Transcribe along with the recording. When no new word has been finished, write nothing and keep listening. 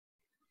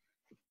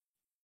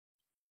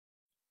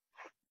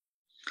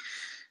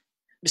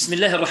بسم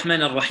الله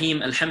الرحمن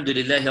الرحيم الحمد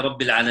لله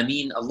رب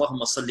العالمين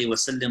اللهم صل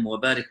وسلم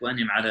وبارك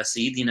وأنعم على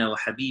سيدنا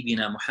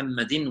وحبيبنا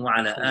محمد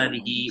وعلى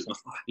آله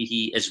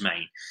وصحبه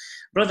أجمعين.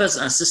 Brothers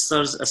and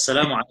sisters,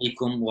 Assalamu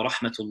alaikum wa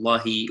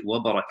rahmatullahi wa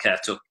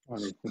barakatuh.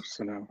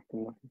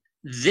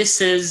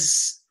 This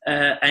is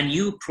a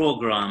new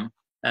program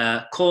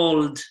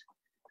called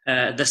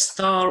The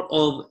Star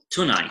of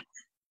Tonight.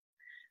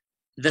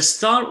 The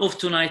Star of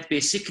Tonight,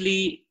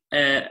 basically,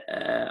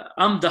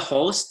 I'm the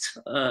host,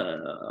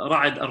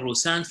 Ra'ad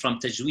Al-Rusan from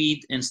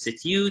Tajweed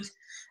Institute,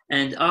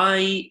 and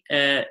I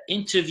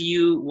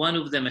interview one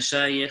of the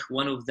mashayikh,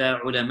 one of the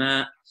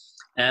ulama,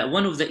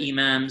 one of the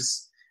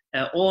imams,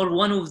 or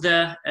one of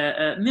the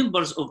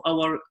members of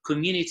our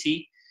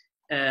community,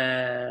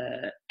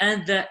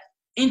 and the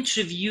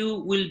interview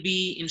will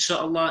be,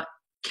 inshallah,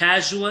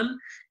 casual.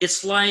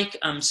 It's like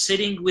I'm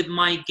sitting with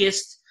my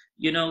guest,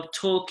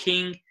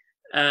 talking.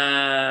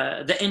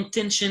 The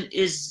intention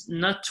is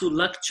not to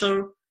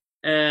lecture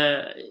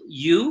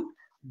you,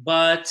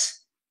 but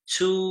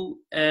to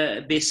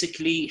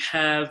basically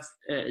have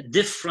a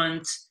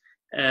different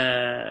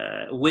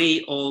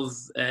way of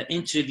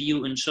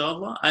interview,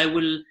 inshallah. I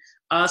will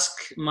ask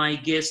my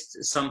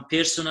guest some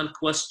personal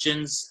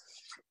questions.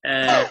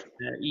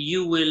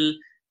 You will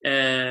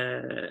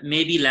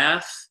maybe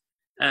laugh,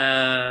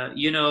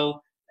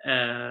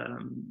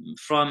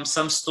 from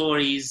some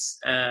stories,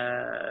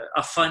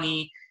 a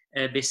funny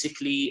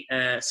basically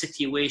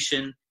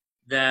situation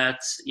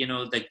that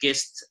the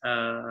guest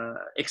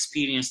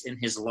experienced in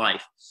his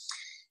life.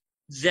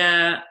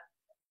 The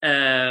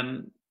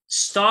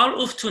star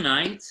of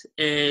tonight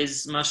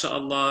is,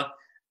 mashallah,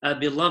 a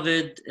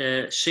beloved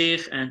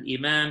sheikh and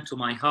imam to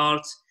my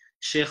heart,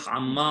 Sheikh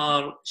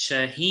Ammar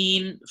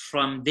Shahin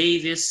from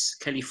Davis,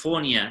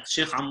 California.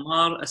 Sheikh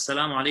Ammar,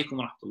 assalamu alaikum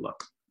wa rahmatullah.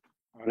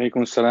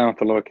 Alaikum assalam wa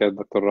rahmatullahi wa barakatuh,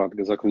 Dr. Rad.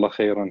 Jazakallah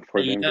khairan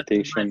for the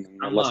invitation.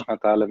 And Allah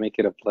subhanahu wa ta'ala make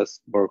it a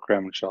blessed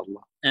program,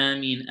 inshallah.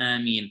 Ameen,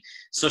 ameen.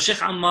 So, Sheikh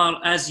Ammar,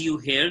 as you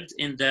heard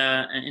in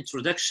the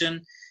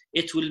introduction,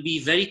 it will be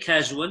very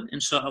casual,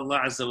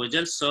 inshallah azza wa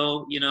jal.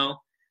 So,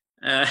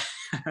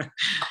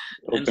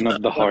 open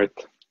up the heart.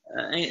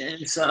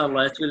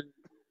 Inshallah, it will,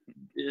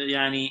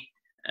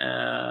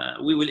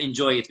 we will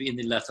enjoy it,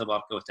 bi'idhnillah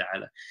tabaraka wa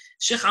ta'ala.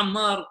 Sheikh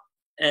Ammar,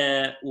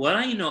 what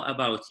I know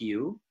about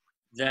you,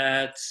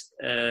 that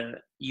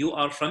you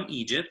are from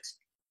Egypt,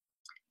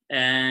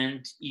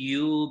 and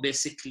you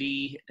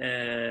basically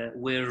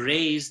were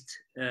raised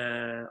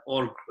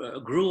or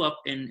grew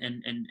up in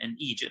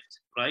Egypt,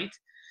 right?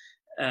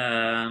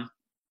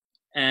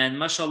 And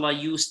mashallah,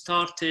 you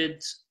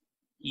started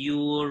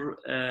your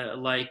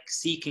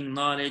seeking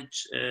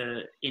knowledge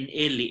in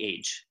early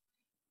age.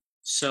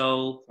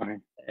 So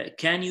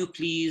can you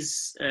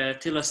please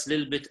tell us a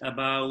little bit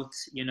about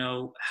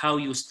how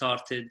you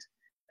started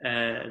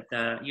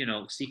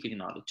seeking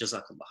knowledge?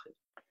 Jazakallah khair.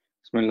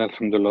 Bismillah,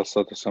 alhamdulillah,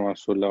 salatu wassalamu ala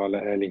rasulillah wa ala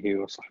alihi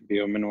wa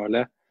sahbihi wa man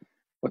wala.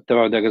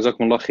 Wattaba'da,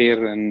 jazakumullah khair,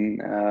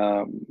 and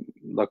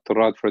Dr.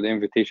 Rad, for the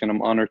invitation.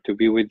 I'm honored to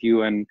be with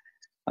you, and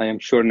I am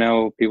sure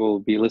now people will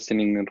be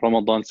listening in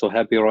Ramadan, so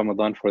happy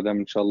Ramadan for them,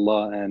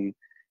 inshallah. And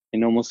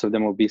most of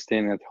them will be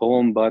staying at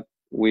home, but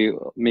we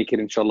make it,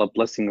 inshallah,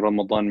 blessing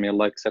Ramadan. May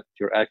Allah accept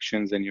your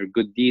actions and your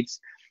good deeds.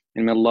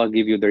 And may Allah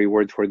give you the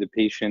reward for the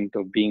patient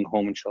of being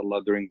home,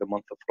 inshallah, during the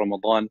month of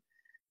Ramadan.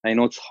 I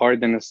know it's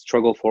hard and a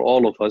struggle for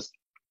all of us,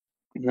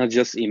 not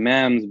just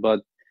imams,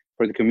 but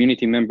for the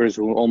community members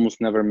who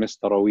almost never miss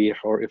Taraweeh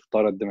or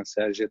Iftar at the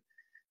masajid.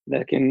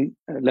 لكن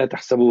لا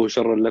تحسبوه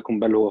شرا لكم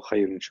بل هو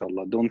خير إن شاء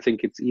الله. Don't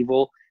think it's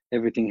evil.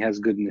 Everything has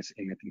goodness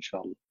in it,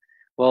 inshallah.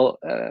 Well,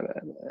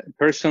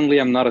 personally,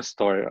 I'm not a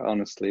star,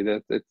 honestly.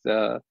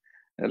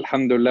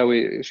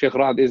 Alhamdulillah, Sheikh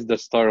Ra'ad is the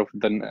star of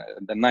the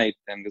night,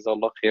 and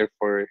Jazakallah khair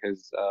for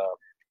his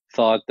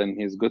thought and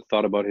his good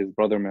thought about his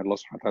brother. May Allah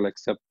subhanahu wa ta'ala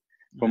accept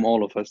from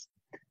all of us.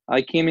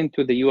 I came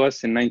into the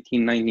US in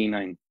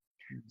 1999,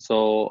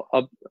 so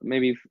up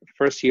maybe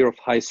first year of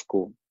high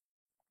school.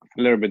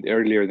 A little bit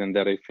earlier than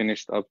that, I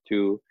finished up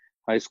to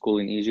high school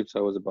in Egypt. So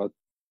I was about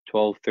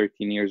 12,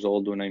 13 years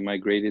old when I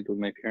migrated with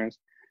my parents.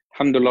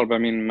 Alhamdulillah, I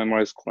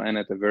memorized Quran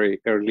at a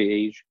very early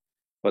age,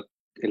 but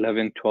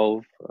 11,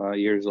 12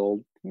 years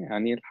old.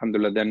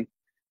 Alhamdulillah, then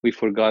we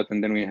forgot,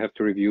 and then we have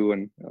to review,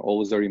 and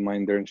always a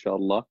reminder,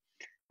 inshallah.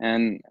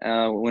 And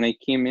when I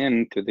came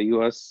into the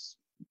US,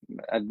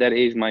 at that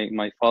age,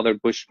 my father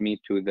pushed me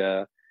to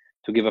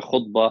give a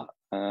khutbah,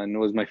 and it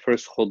was my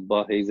first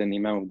khutbah. He's an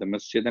imam of the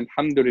masjid, and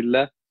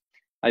alhamdulillah,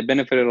 I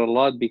benefited a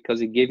lot because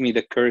he gave me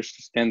the courage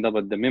to stand up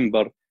at the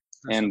minbar.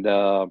 And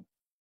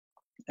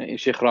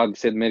Sheikh Rad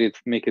said,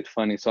 make it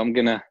funny. So I'm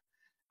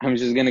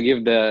just gonna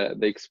give the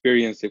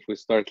experience if we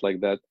start like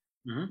that.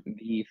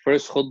 The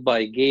first khutbah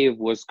I gave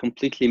was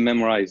completely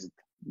memorized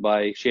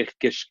by Sheikh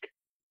Kishk,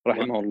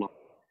 rahimahullah.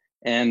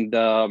 And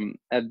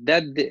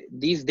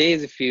these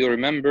days, if you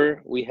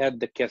remember, we had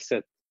the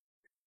cassette,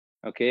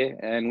 okay,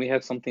 and we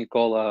had something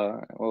called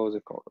what was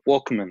it called?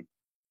 Walkman.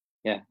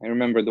 Yeah, I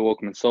remember the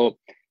Walkman. So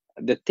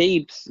the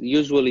tapes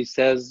usually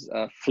says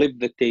flip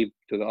the tape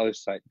to the other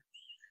side.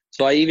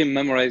 So I even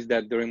memorized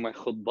that during my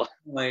khutbah.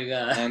 Oh my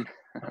God. And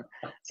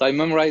so I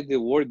memorized it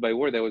word by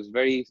word. I was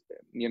very,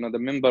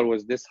 the minbar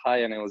was this high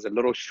and it was a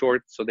little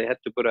short. So they had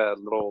to put a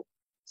little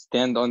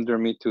stand under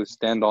me to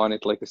stand on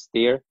it like a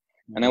stair.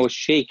 And I was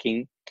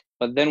shaking.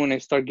 But then when I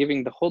start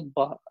giving the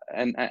khutbah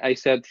and I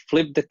said,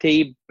 flip the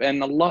tape,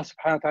 and Allah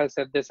subhanahu wa ta'ala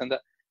said this and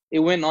that, it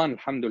went on,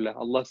 alhamdulillah.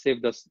 Allah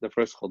saved us the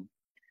first khutbah.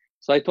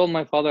 So I told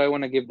my father I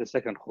want to give the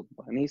second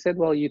khutbah. And he said,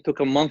 well, you took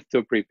a month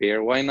to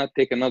prepare. Why not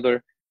take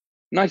another?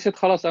 No, I said,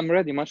 khalas, I'm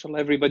ready. MashaAllah,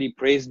 everybody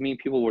praised me.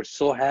 People were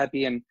so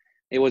happy. And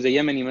it was a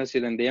Yemeni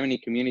masjid, and the Yemeni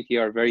community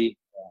are very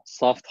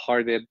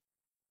soft-hearted.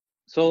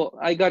 So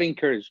I got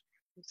encouraged.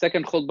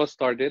 Second khutbah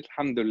started.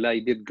 Alhamdulillah, I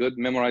did good,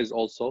 memorized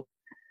also.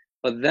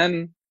 But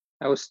then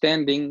I was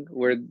standing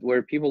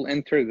where people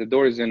enter, the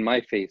door is in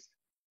my face.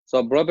 So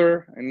a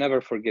brother, I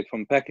never forget,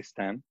 from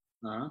Pakistan,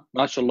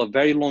 MashaAllah,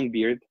 very long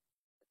beard.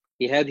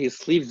 He had his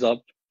sleeves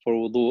up for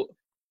wudu.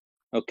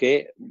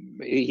 Okay,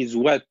 he's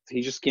wet.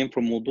 He just came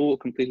from wudu,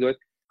 completely wet.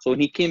 So when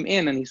he came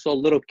in and he saw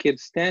a little kid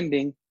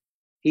standing,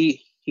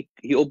 he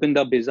opened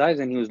up his eyes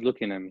and he was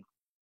looking at me.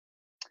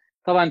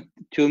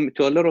 To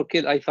a little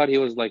kid, I thought he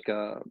was like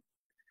a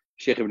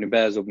Sheikh Ibn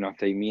Baz, Ibn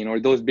Uthaymeen, or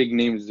those big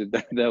names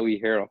that we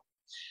hear of.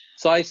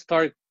 So I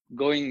start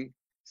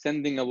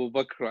sending Abu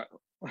Bakr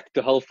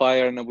to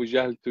hellfire and Abu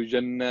Jahl to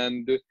Jannah.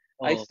 And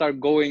I start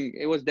going.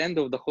 It was the end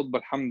of the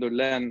khutbah,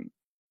 alhamdulillah, and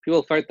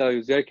people thought I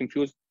was very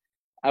confused.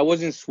 I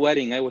wasn't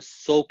sweating. I was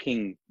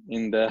soaking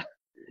in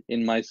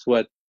my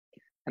sweat.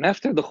 And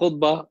after the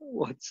khutbah,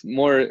 what's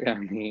more,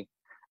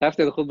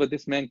 after the khutbah,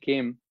 this man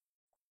came,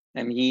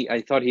 and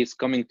I thought he's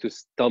coming to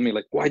tell me,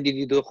 like, why did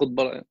you do the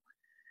khutbah?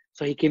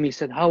 So he came, he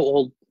said, how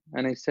old?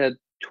 And I said,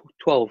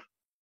 12.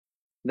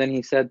 Then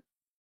he said,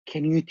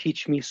 can you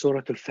teach me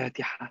Surah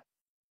Al-Fatiha?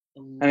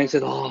 And I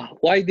said,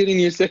 why didn't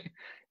you say,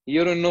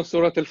 you don't know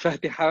Surah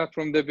Al-Fatiha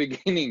from the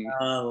beginning?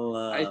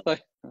 I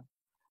thought,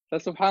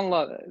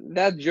 subhanAllah,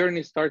 that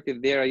journey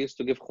started there. I used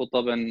to give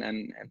khutab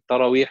and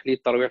tarawih,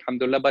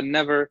 alhamdulillah, but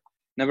never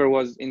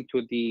was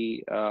into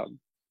the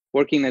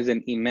working as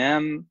an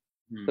imam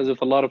because of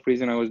a lot of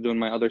reasons. I was doing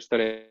my other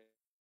study.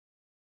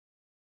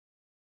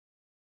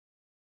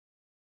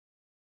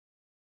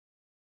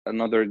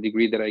 Another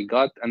degree that I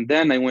got, and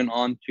then I went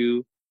on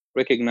to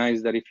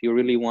recognize that if you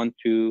really want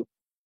to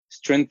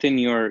strengthen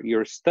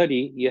your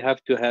study, you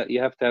have to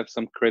have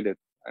some credit.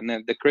 And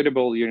then the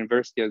credible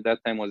university at that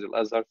time was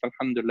Al-Azhar.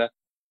 Alhamdulillah,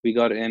 we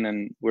got in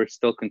and we're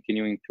still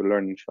continuing to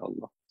learn,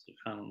 inshallah.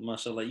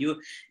 MashaAllah.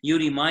 You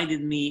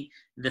reminded me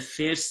the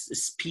first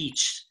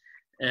speech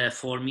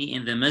for me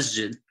in the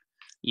masjid.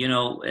 In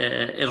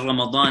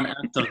Ramadan,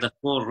 after the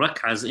 4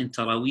 rak'ahs in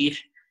Taraweeh,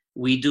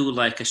 we do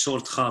like a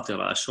short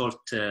khatira, a short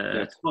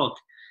talk.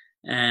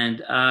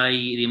 And I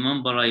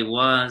remember I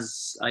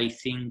was, I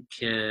think,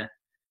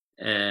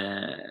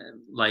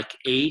 like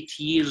 8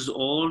 years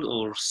old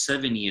or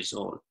 7 years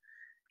old.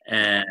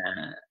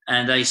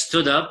 And I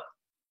stood up.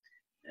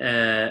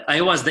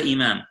 I was the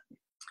imam.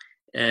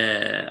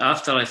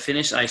 After I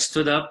finished, I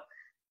stood up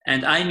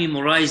and I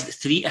memorized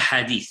 3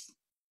 ahadith.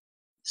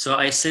 So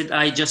I said,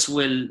 I just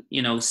will,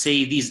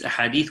 say these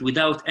ahadith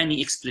without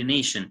any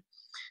explanation.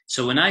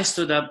 So when I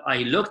stood up, I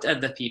looked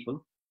at the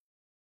people,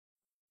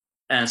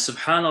 and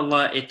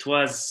subhanallah, it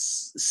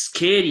was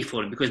scary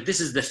for me because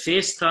this is the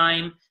first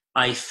time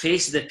I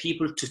faced the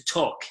people to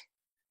talk,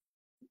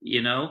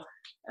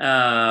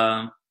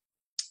 and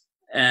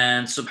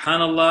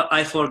subhanallah,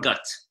 I forgot.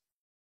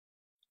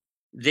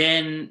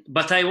 Then,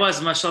 but I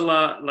was,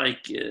 mashallah,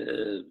 like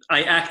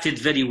I acted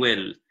very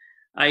well.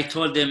 I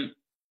told them,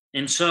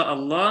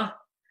 inshallah,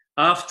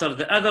 after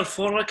the other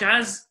 4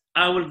 rak'ahs,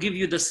 I will give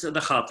you the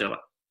khatira.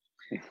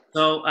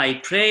 So I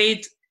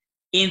prayed.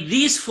 In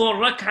these 4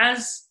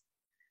 rak'ahs,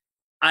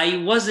 I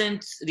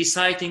wasn't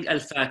reciting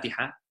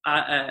Al-Fatiha.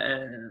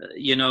 I'm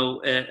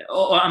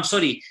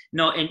sorry.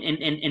 No,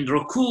 in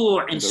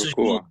ruku' and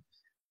sujood,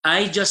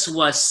 I just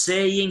was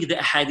saying the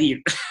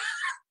hadith.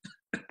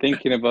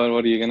 Thinking about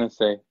what are you gonna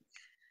say.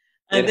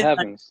 And it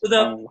happens.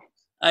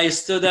 I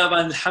stood up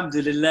and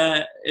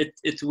alhamdulillah,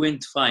 it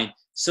went fine.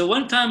 So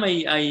one time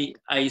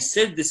I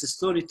said this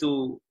story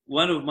to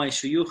one of my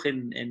shuyukh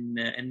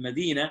in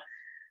Medina,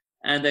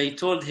 and I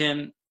told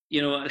him,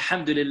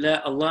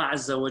 alhamdulillah, Allah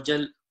Azza wa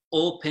Jal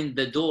opened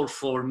the door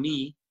for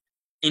me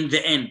in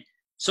the end.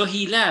 So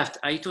he laughed.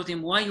 I told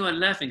him, why you are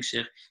laughing,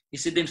 Sheikh? He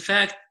said, in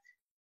fact,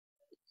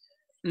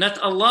 not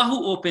Allah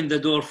who opened the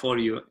door for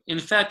you. In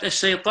fact, a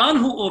shaitan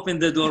who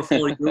opened the door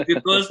for you,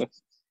 because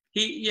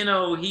he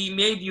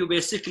made you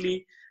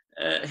basically,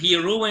 he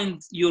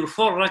ruined your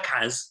 4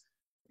 rak'ahs,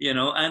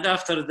 and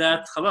after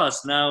that,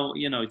 khalas, now,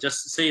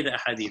 just say the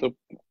hadith.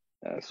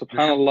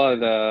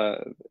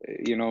 Subhanallah,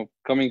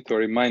 coming to a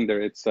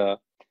reminder, it's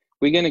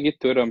we're gonna get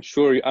to it. I'm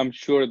sure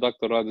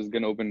Dr. Rad is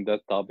gonna open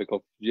that topic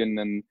of jinn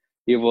and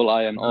evil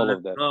eye and all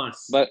of that.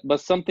 But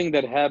something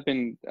that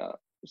happened.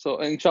 So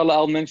inshallah,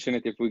 I'll mention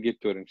it if we get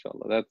to it.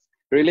 Inshallah, that's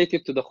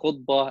related to the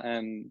khutbah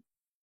and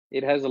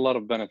it has a lot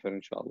of benefit.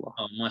 Inshallah.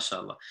 Oh,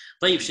 mashallah.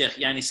 طيب,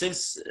 Sheikh.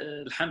 Since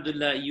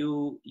alhamdulillah,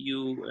 you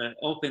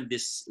opened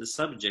this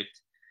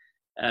subject.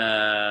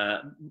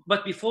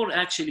 But before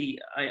actually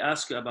I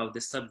ask you about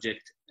this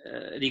subject,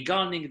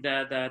 regarding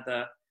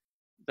the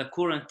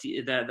current,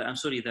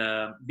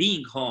 the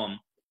being home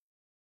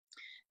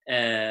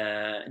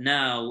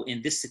now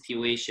in this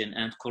situation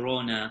and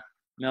Corona,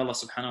 may Allah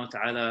subhanahu wa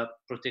ta'ala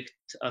protect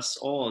us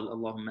all,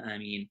 Allahumma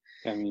ameen.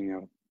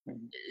 Ameen.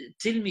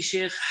 Tell me,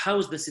 Sheikh,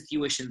 how's the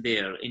situation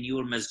there in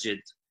your masjid?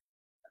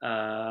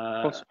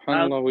 How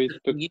the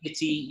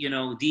community,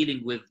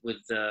 dealing with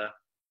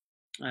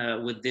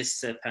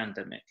this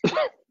pandemic?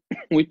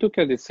 We took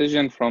a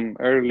decision from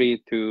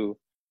early to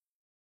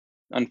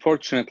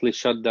unfortunately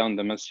shut down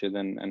the masjid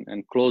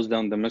and close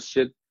down the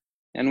masjid,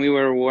 and we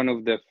were one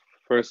of the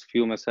first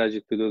few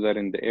masajid to do that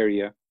in the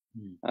area,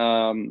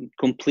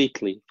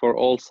 completely for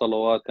all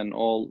salawat and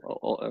all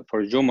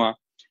for Jummah.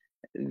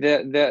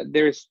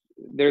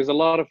 There's a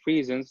lot of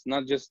reasons,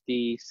 not just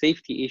the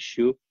safety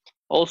issue.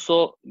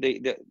 Also,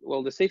 the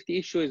safety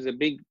issue is a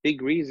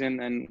big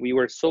reason, and we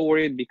were so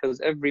worried because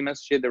every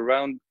masjid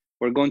around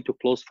were going to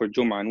close for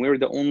Jummah, and we were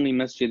the only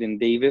masjid in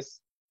Davis.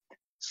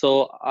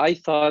 So I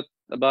thought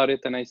about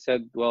it, and I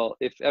said, well,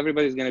 if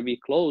everybody's going to be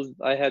closed,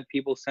 I had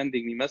people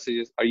sending me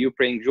messages, are you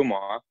praying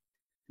Jummah?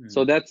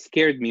 So that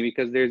scared me,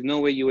 because there's no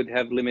way you would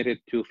have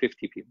limited to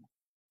 50 people.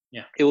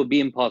 Yeah, it would be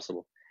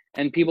impossible.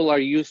 And people are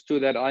used to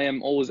that I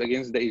am always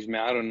against the ijma.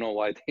 I don't know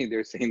why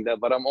they're saying that,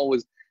 but I'm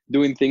always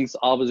doing things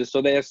opposite.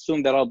 So they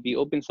assume that I'll be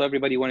open. So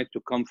everybody wanted to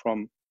come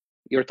from,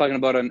 you're talking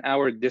about an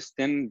hour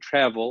distant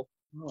travel.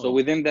 So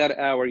within that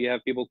hour, you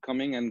have people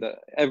coming and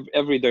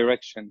every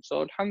direction.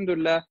 So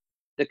alhamdulillah,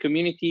 the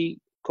community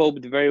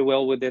coped very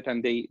well with it,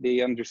 and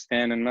they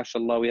understand. And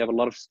mashallah, we have a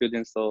lot of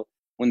students. So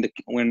when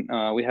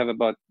we have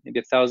about maybe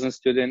 1,000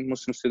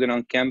 Muslim students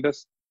on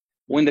campus,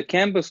 when the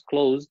campus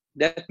closed,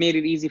 that made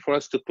it easy for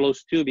us to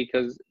close too,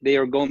 because they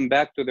are going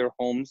back to their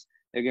homes.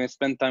 They're going to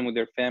spend time with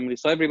their family.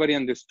 So everybody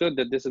understood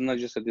that this is not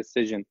just a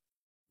decision.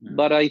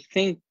 But I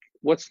think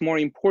what's more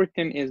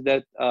important is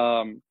that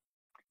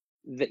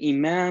the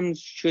imams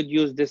should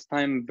use this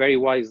time very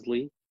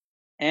wisely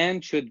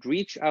and should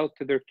reach out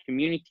to their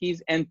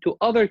communities and to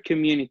other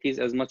communities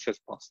as much as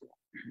possible.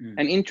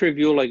 An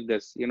interview like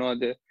this,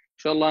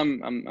 inshallah,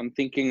 I'm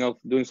thinking of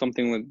doing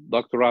something with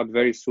Dr. Raad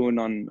very soon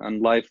on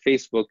live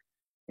Facebook.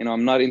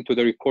 I'm not into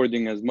the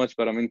recording as much,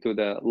 but I'm into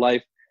the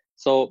live.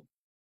 So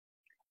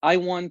I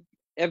want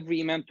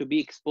every imam to be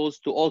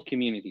exposed to all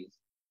communities.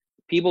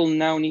 People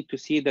now need to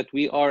see that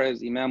we are,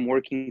 as imam,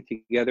 working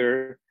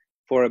together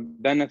for a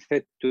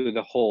benefit to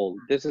the whole.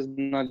 This is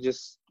not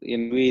just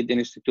Tajweed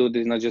Institute,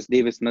 this is not just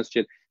Davis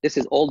Masjid. This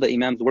is all the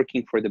imams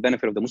working for the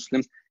benefit of the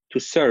Muslims to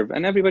serve.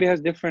 And everybody has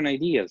different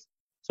ideas.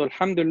 So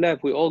alhamdulillah,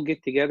 if we all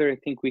get together, I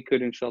think we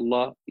could,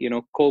 inshallah,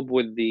 cope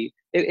with it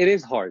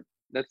is hard.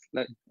 That's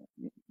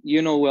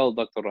well,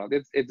 Dr. Raad,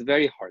 it's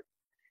very hard.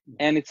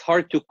 And it's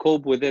hard to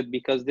cope with it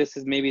because this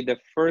is maybe the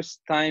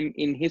first time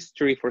in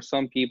history for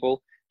some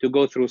people to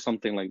go through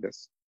something like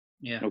this.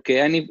 Yeah. Okay.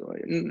 And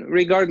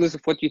regardless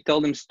of what you tell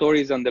them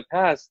stories on the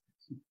past,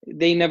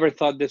 they never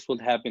thought this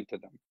would happen to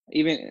them,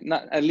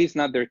 at least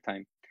not their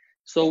time.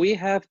 So we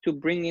have to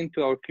bring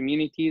into our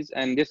communities,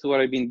 and this is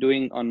what I've been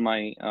doing on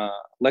my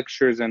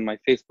lectures and my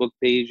Facebook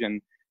page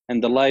and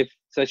the live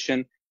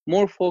session,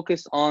 more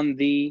focus on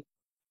the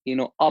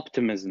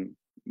optimism,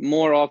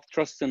 more of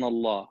trust in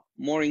Allah,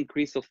 more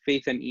increase of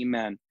faith and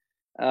iman.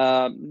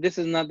 This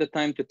is not the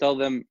time to tell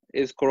them,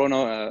 is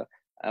Corona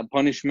a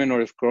punishment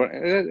or is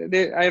Corona?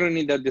 I don't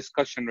need that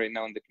discussion right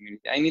now in the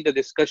community. I need a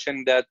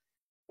discussion that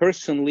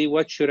personally,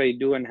 what should I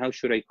do and how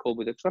should I cope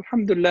with it? So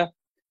alhamdulillah,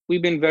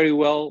 we've been very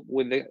well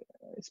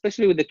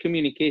especially with the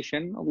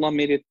communication. Allah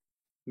made it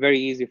very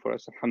easy for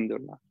us,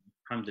 alhamdulillah.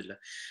 Alhamdulillah.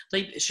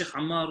 طيب Sheikh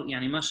Ammar,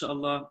 ما شاء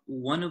الله,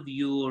 one of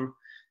your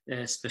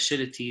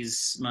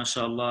specialties,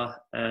 mashallah,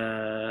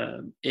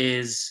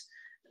 is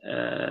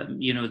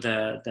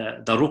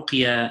the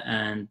ruqya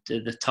and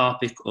the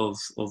topic of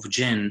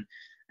jinn,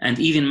 and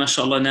even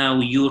mashallah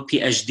now your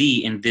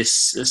PhD in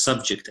this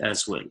subject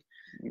as well.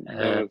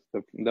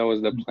 That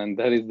was the plan.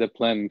 That is the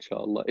plan,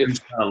 inshallah.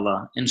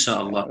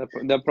 Inshallah.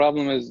 The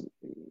problem is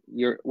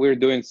we're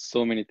doing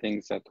so many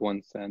things at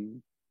once,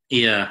 and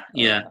Allah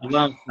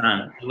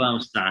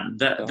musta'an.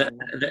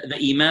 The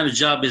imam's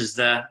job is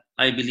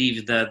I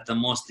believe that the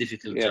most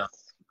difficult job.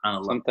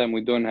 Sometimes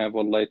we don't have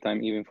wallahi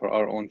time even for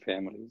our own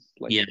families.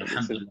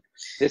 Alhamdulillah.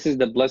 This is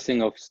the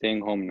blessing of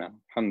staying home now.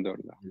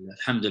 Alhamdulillah.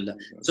 Alhamdulillah.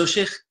 So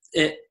Sheikh,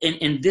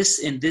 in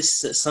this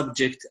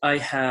subject, I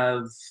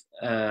have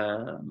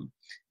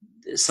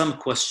some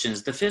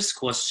questions. The first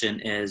question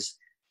is,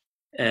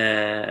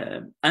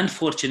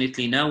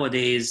 unfortunately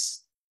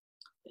nowadays,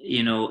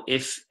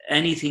 if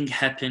anything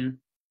happen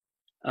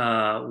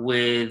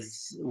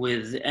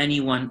with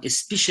anyone,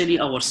 especially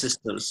our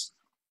sisters,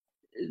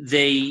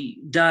 they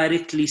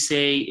directly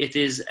say it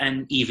is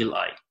an evil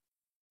eye.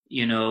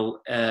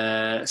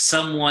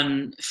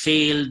 Someone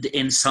failed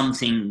in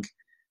something,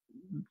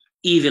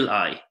 evil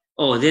eye.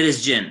 Oh, there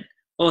is jinn.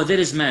 Oh, there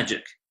is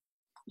magic.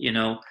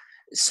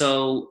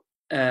 So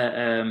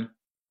can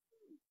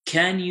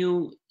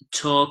you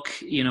talk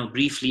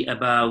briefly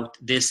about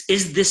this?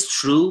 Is this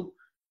true?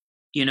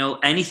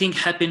 anything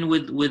happen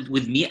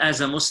with me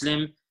as a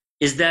Muslim,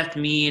 is that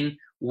mean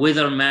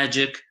whether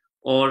magic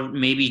or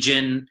maybe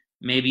jinn,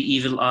 maybe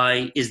evil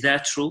eye? Is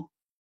that true?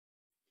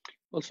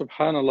 Well,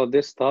 subhanAllah,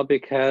 this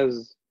topic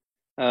has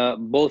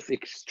both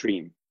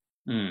extreme.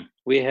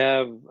 We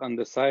have on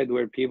the side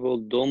where people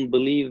don't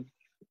believe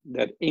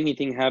that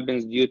anything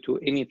happens due to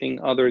anything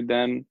other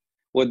than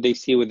what they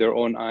see with their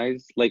own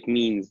eyes, like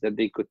means that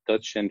they could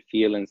touch and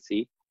feel and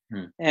see.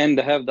 And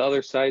they have the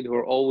other side who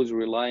are always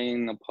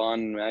relying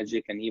upon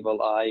magic and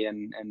evil eye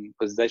and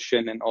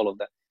possession and all of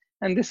that.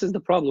 And this is the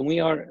problem. We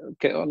are,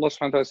 Allah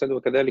subhanahu wa ta'ala said,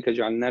 وَكَذَلِكَ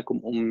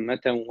جَعَلْنَاكُمْ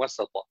أُمَّةً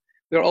وَسَطًا.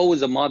 We're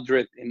always a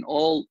moderate in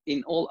all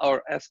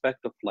our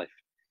aspect of life.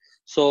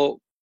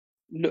 So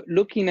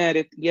looking at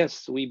it,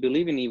 yes, we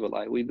believe in evil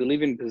eye, we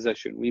believe in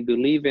possession, we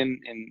believe in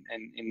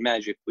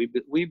magic,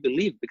 we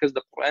believe because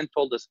the Quran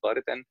told us about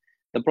it, and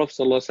the Prophet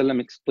ﷺ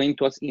explained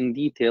to us in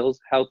details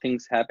how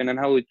things happen and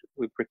how we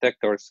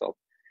protect ourselves.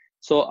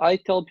 So I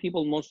tell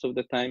people most of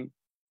the time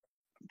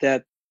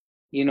that,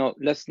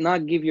 let's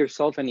not give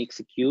yourself an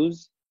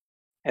excuse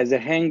as a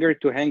hanger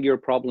to hang your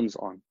problems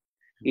on.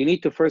 You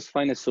need to first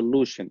find a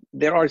solution.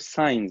 There are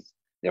signs.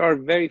 There are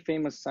very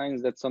famous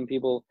signs that some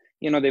people,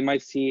 they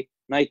might see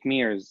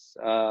nightmares.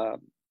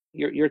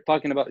 You're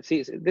talking about,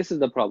 see, this is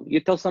the problem. You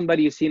tell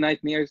somebody you see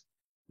nightmares,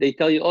 they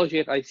tell you, oh,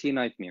 Sheikh, I see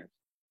nightmares.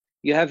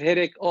 You have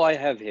headache? Oh, I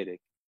have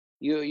headache.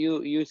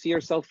 You see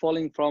yourself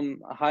falling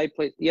from a high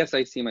place? Yes,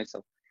 I see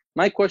myself.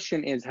 My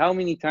question is, how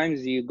many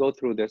times do you go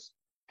through this?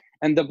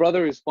 And the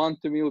brother response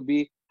to me would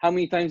be, how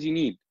many times you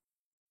need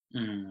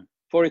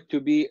for it to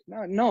be?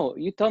 No,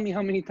 you tell me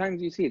how many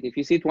times you see it. If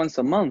you see it once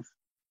a month,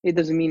 it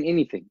doesn't mean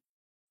anything.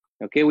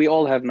 Okay, we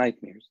all have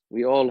nightmares.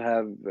 We all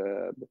have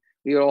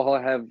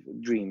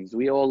dreams.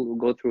 We all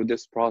go through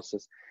this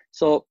process.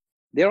 So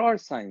there are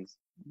signs,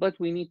 but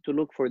we need to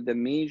look for the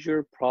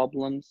major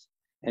problems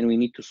and we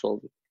need to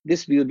solve it.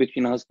 This view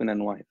between husband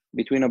and wife,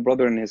 between a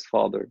brother and his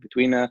father,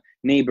 between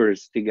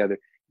neighbors together,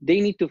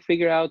 they need to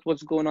figure out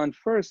what's going on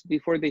first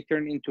before they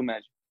turn into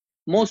magic.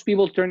 Most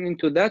people turn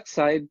into that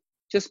side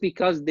just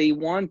because they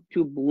want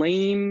to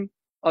blame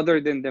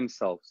other than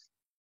themselves,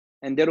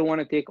 and they don't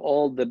want to take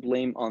all the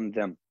blame on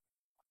them.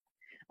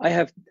 I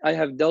have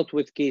dealt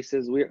with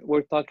cases.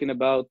 We're talking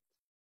about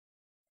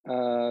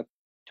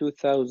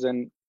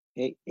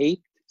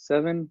 2008,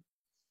 7,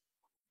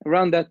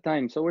 around that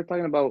time. So we're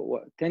talking about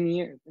what, 10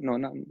 years? No,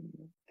 not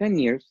 10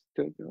 years,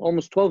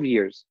 almost 12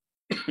 years.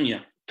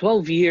 Yeah.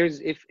 12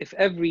 years. If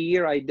every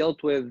year I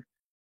dealt with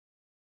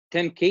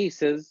 10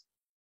 cases,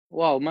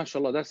 wow,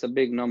 mashallah, that's a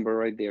big number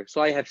right there.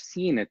 So I have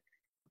seen it.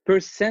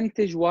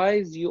 Percentage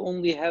wise, you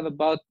only have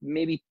about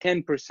maybe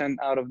 10%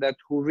 out of that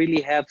who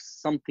really have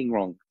something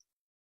wrong.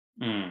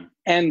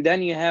 And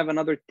then you have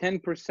another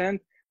 10%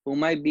 who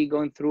might be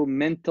going through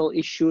mental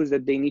issues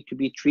that they need to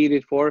be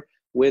treated for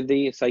with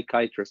the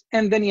psychiatrist.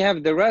 And then you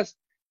have the rest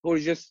who are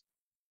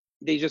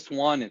they just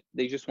want it.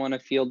 They just want to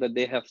feel that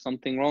they have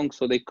something wrong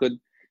so they could.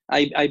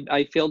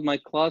 I failed my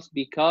class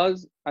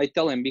because I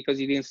tell him because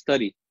he didn't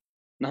study,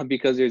 not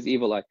because there's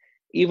evil eye.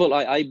 Evil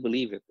eye, I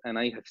believe it, and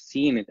I have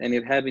seen it, and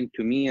it happened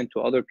to me and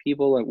to other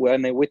people, and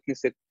when I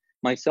witnessed it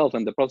myself.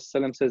 And the Prophet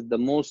ﷺ says the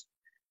most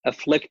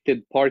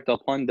afflicted part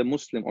upon the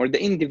Muslim or the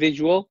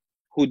individual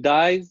who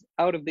dies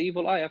out of the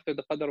evil eye after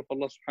the qadr of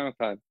Allah subhanahu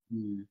wa ta'ala.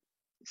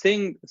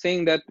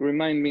 Saying that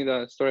remind me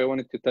the story I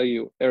wanted to tell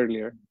you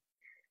earlier.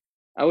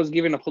 I was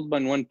given a khutbah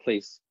in one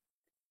place,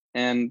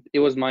 and it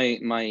was my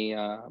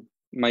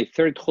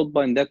third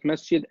khutbah in that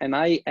masjid, and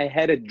I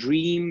had a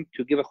dream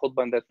to give a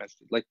khutbah in that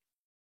masjid. Like,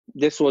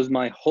 this was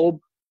my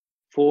hope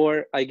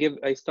for,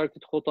 I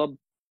started khutbah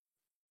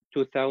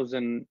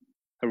 2000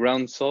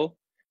 around, so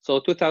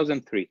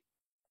 2003.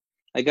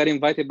 I got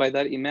invited by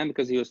that imam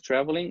because he was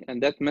traveling,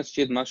 and that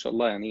masjid,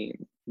 mashallah, and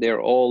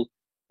they're all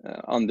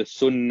on the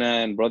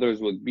sunnah, and brothers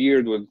with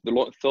beard, with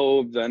the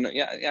thobes, and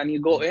you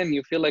go in,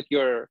 you feel like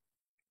you're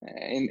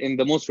in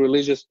the most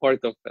religious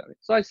part of that.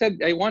 So I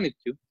said I wanted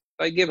to.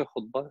 I gave a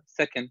khutbah.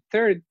 Second,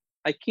 third,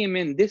 I came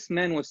in. This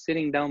man was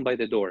sitting down by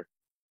the door.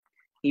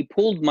 He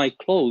pulled my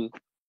clothes,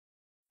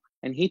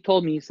 and he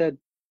told me, he said,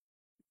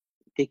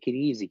 "Take it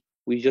easy.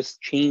 We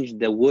just changed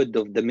the wood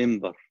of the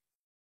minbar."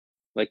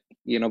 Like,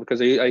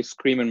 because I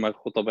scream in my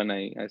khutbah and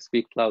I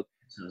speak loud.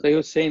 So he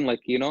was saying,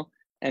 like,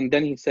 and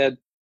then he said,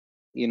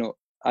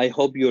 I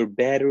hope your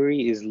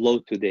battery is low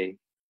today.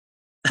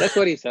 That's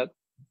what he said.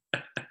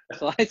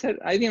 So I said,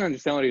 I didn't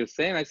understand what he was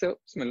saying. I said,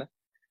 Bismillah.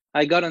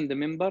 I got on the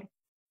minbar.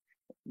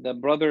 The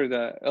brother,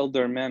 the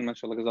elder man,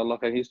 mashallah,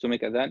 he used to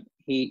make adhan.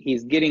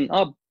 He's getting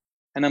up,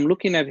 and I'm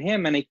looking at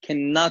him, and I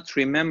cannot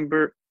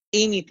remember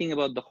anything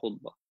about the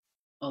khutbah.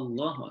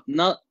 Allah.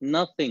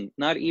 Nothing,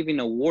 not even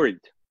a word.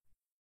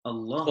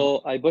 Allah.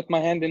 So I put my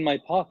hand in my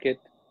pocket,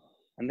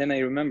 and then I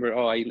remember,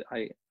 I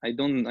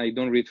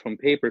don't read from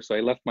paper, so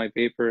I left my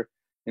paper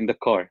in the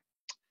car.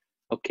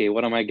 Okay,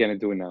 what am I gonna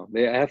do now?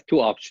 I have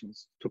two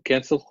options: to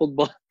cancel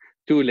khutbah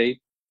too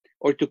late,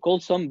 or to call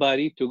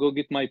somebody to go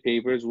get my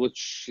papers,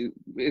 which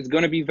is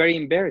gonna be very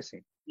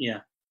embarrassing.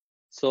 Yeah.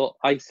 So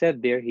I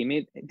sat there.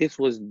 This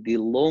was the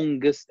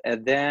longest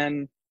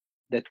adhan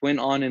that went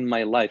on in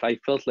my life. I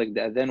felt like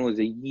the adhan was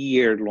a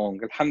year long.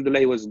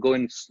 Alhamdulillah, it was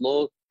going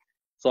slow.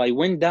 So I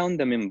went down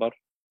the minbar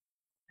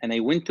and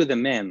I went to the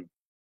man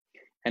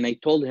and I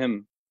told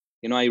him,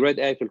 I read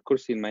Ayatul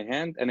Kursi in my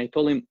hand and I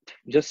told him,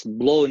 just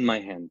blow in my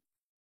hand.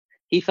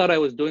 He thought I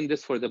was doing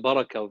this for the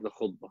barakah of the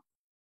khutbah.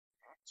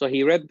 So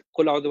he read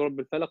Qul a'udhu bi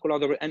rabbil falaq, Qul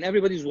a'udhu bi, and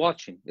everybody's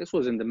watching. This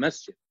was in the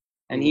masjid.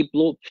 And he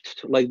blew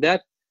like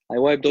that. I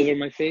wiped over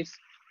my face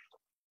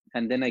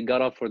and then I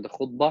got up for the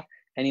khutbah.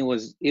 And it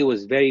was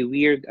very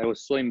weird. I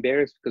was so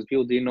embarrassed because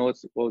people didn't know what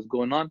was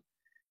going on.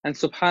 And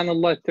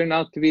subhanAllah, it turned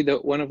out to be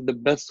one of the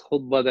best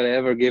khutbah that I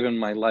ever gave in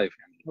my life.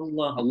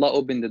 Allah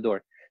opened the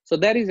door. So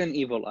that is an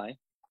evil eye.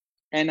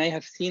 And I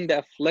have seen the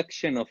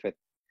affliction of it.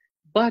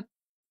 But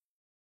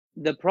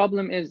the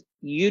problem is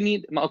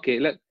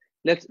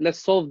let's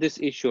solve this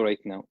issue right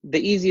now. The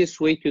easiest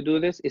way to do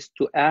this is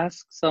to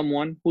ask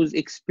someone who's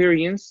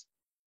experienced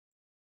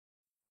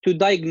to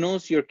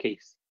diagnose your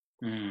case.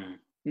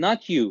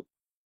 Not you.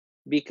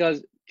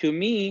 Because to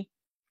me,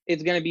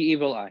 it's going to be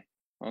evil eye.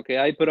 Okay,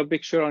 I put a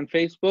picture on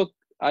Facebook,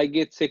 I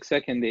get 6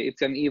 second day.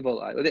 It's an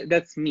evil eye.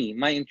 That's me,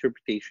 my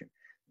interpretation.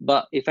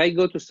 But if I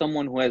go to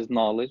someone who has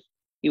knowledge,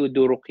 he would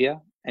do ruqya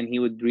and he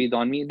would read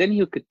on me. Then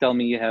he could tell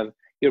me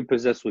you're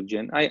possessed with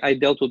jinn. I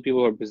dealt with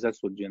people who are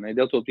possessed with jinn. I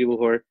dealt with people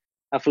who are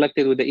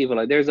afflicted with the evil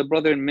eye. There's a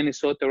brother in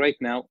Minnesota right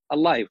now,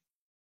 alive.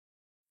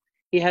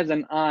 He has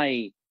an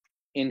eye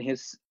in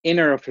his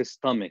inner of his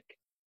stomach.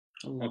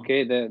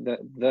 Okay,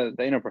 the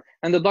inner part.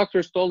 And the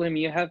doctors told him,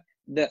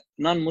 the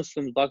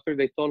non-Muslim doctor,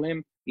 they told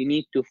him you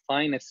need to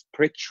find a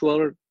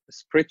spiritual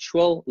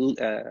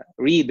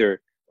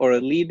reader or a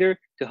leader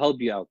to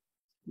help you out.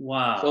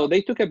 Wow. So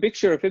they took a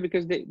picture of it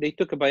because they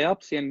took a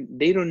biopsy and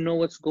they don't know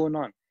what's going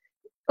on.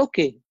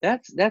 Okay,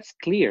 that's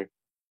clear.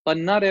 But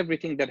not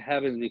everything that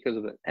happens because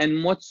of it.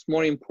 And what's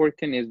more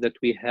important is that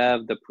we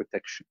have the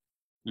protection.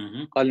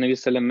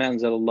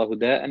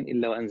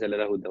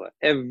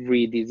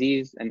 Every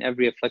disease and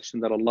every affliction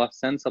that Allah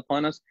sends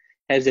upon us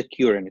has a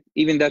cure in it.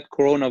 Even that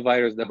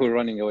coronavirus that we're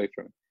running away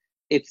from.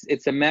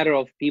 It's a matter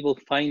of people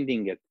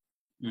finding it.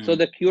 So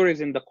the cure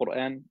is in the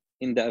Quran,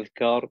 in the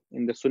adhkar,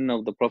 in the sunnah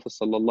of the Prophet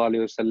sallallahu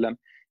alaihi wasallam.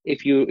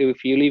 If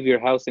you leave your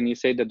house and you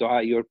say the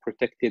dua, you're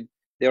protected.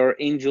 There are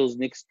angels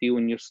next to you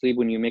when you sleep,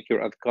 when you make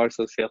your adhkar,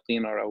 so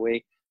shayateen are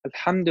away.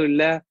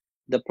 Alhamdulillah,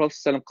 the Prophet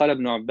sallallahu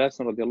ibn Abbas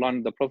radiallahu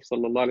anhu, the Prophet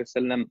sallallahu alaihi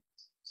wasallam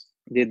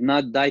did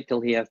not die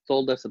till he has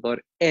told us about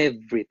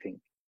everything.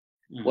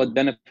 What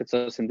benefits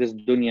us in this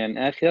dunya and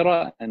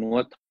akhirah, and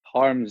what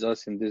harms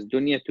us in this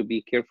dunya, to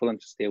be careful and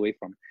to stay away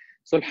from.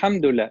 So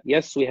alhamdulillah,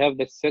 yes, we have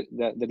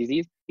the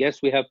disease.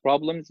 Yes, we have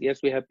problems.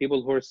 Yes, we have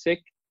people who are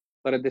sick.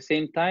 But at the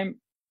same time,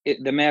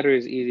 the matter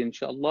is easy,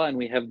 inshallah, and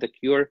we have the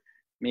cure.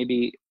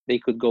 Maybe they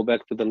could go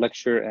back to the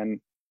lecture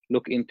and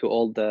look into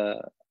all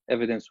the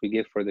evidence we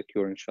give for the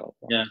cure, inshallah.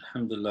 Yeah,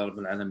 alhamdulillah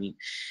rabbil alameen.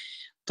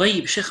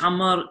 طيب, Sheikh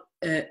Ammar,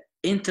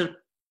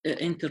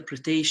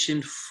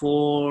 interpretation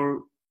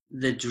for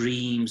the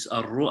dreams,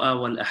 الرؤى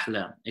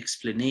والأحلام,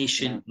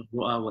 explanation of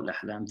الرؤى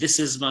والأحلام. This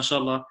is,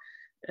 mashallah,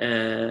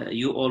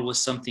 you always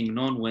something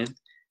known with.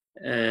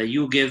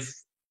 You give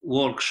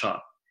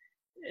workshop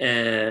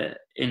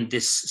in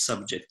this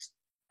subject.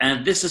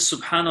 And this is,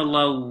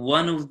 subhanallah,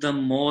 one of the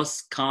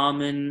most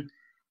common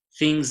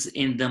things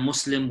in the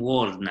Muslim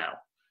world now.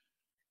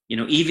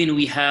 Even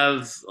we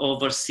have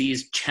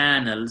overseas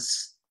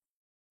channels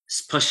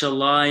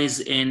specialize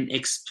in,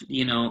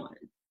 explain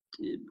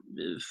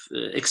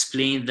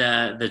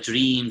the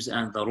dreams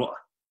and the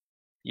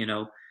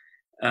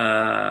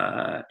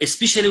ru'ah,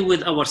 especially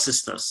with our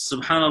sisters.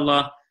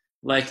 Subhanallah,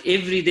 like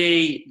every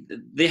day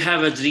they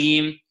have a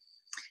dream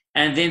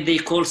and then they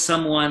call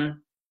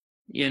someone,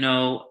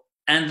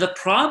 and the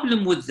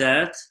problem with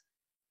that,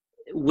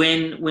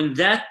 when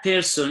that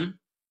person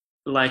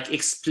like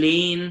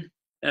explain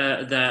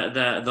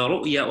the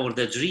ru'ya or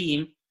the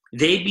dream,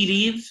 they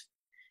believe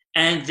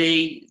and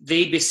they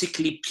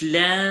basically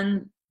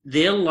plan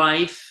their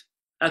life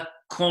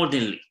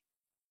accordingly.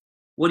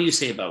 What do you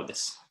say about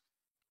this?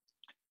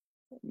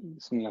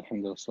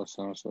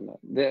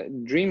 The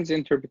dreams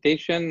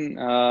interpretation,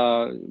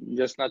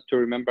 just not to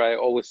remember, I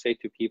always say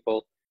to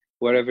people,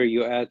 wherever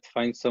you at,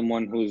 find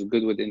someone who's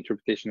good with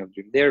interpretation of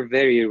dreams. They're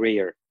very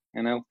rare.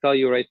 And I'll tell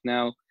you right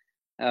now,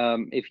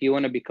 if you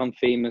want to become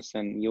famous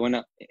and you want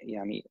to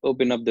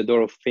open up the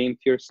door of fame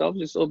to yourself,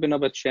 just open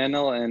up a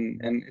channel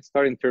and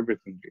start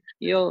interpreting dreams.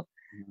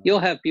 You'll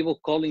have people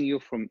calling you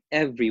from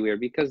everywhere,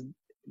 because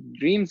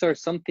dreams are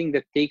something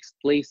that takes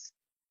place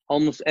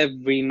almost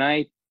every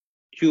night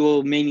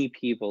to many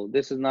people.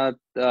 This is not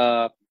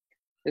a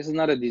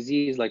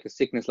disease, like a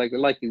sickness, like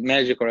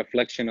magic or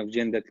reflection of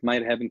jinn that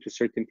might happen to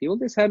certain people.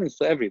 This happens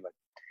to everybody.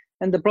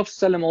 And the Prophet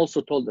ﷺ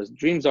also told us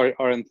dreams are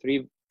in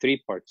three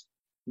parts.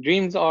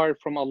 Dreams are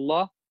from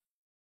Allah,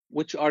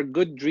 which are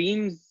good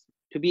dreams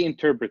to be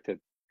interpreted.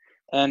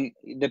 And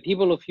the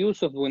people of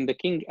Yusuf, when the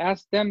king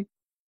asked them,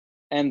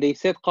 and they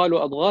said,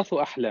 قالوا أضغاث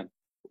أحلام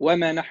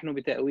وما نحن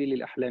بتأويل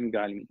الأحلام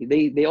بعلمين.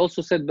 They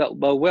also said, but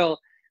well,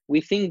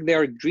 we think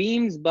they're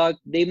dreams, but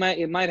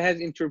it might have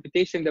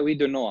interpretation that we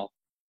don't know of.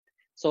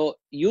 So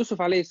Yusuf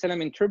alayhi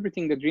salam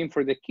interpreting the dream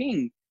for the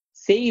king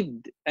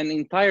saved an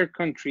entire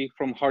country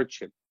from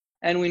hardship.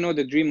 And we know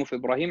the dream of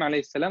Ibrahim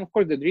alayhi salam. Of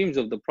course, the dreams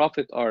of the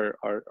Prophet are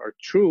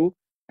true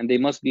and they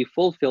must be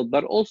fulfilled,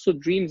 but also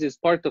dreams is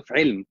part of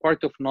ilm,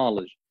 part of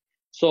knowledge.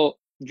 So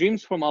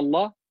dreams from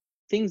Allah,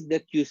 things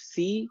that you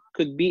see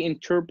could be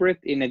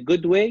interpreted in a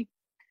good way,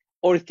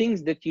 or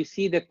things that you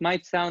see that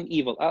might sound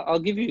evil. I'll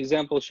give you an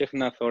example,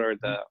 Sheikhna, for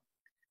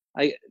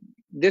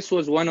this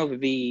was one of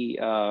the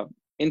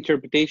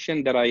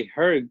interpretation that I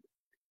heard,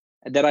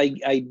 that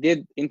I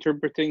did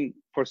interpreting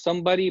for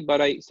somebody, but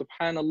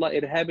subhanallah,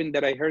 it happened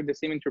that I heard the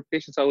same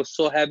interpretation. So I was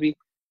so happy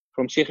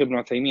from Sheikh Ibn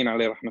Uthaymeen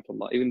alayhi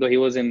rahmatullah, even though he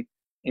wasn't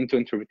into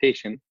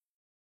interpretation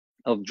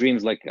of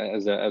dreams like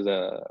as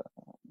a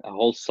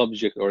whole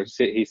subject, or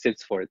he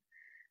sits for it.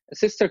 A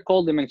sister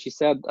called him and she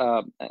said,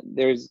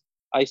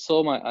 I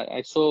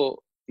saw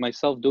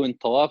myself doing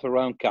tawaf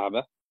around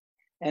Kaaba,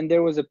 and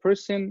there was a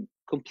person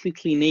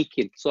completely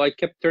naked. So I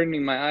kept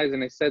turning my eyes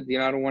and I said,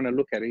 I don't want to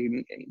look at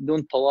it.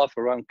 Don't tawaf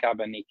around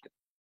Kaaba naked.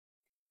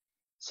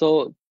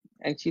 So,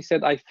 and she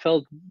said, I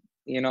felt,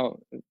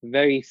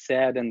 very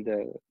sad and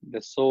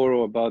the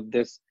sorrow about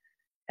this.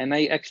 And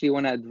I actually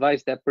want to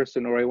advise that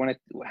person, or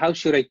how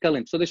should I tell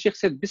him? So the Sheikh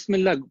said,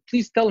 Bismillah,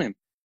 please tell him.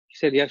 She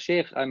said, Ya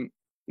Sheikh, do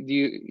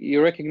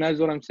you recognize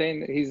what I'm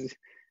saying?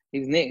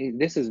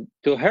 This is,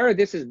 to her,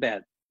 this is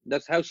bad.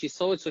 That's how she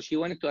saw it. So she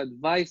wanted to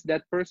advise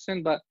that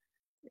person, but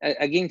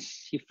again,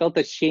 she felt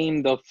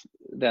ashamed of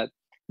that.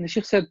 And the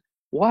Sheikh said,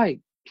 why?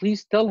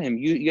 Please tell him.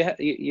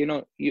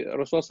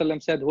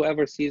 Rasulullah said,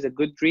 whoever sees a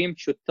good dream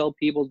should tell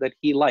people that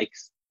he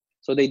likes,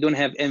 so they don't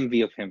have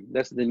envy of him.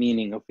 That's the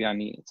meaning of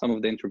some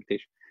of the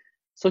interpretation.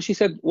 So she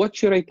said, what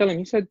should I tell him?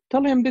 He said,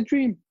 tell him the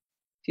dream.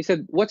 She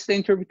said, what's the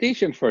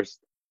interpretation first?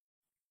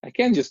 I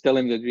can't just tell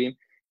him the dream.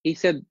 He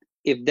said,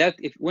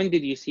 when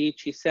did you see it?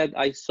 She said,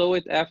 I saw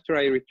it after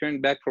I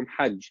returned back from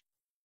Hajj.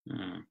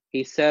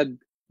 He said,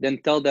 then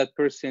tell that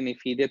person, if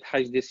he did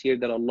Hajj this year,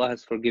 that Allah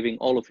has forgiven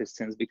all of his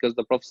sins, because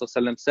the Prophet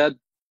ﷺ said,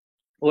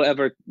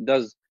 whoever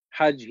does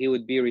Hajj, he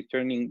would be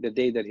returning the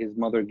day that his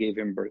mother gave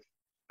him birth,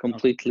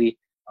 completely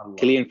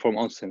clean from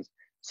all sins.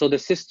 So the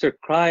sister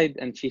cried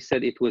and she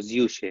said, it was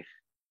you, Sheikh.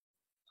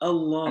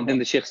 Allah. And then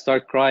the Sheikh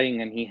started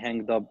crying and he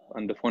hanged up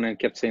on the phone and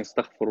kept saying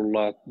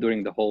astaghfirullah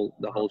during the whole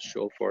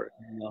show for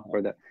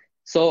that.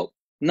 So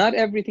not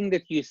everything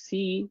that you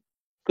see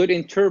could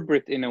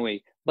interpret in a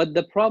way. But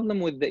the problem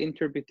with the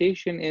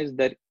interpretation is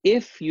that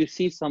if you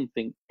see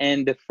something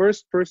and the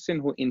first person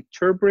who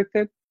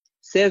interpreted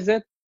says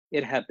it,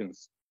 it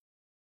happens.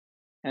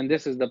 And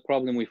this is the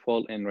problem we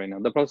fall in right now.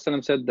 The Prophet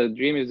ﷺ said the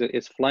dream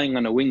is flying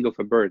on a wing of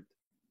a bird.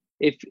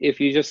 If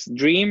you just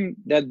dream,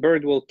 that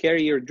bird will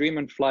carry your dream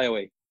and fly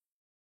away.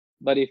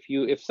 But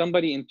if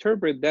somebody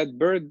interprets that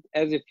bird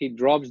as if he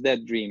drops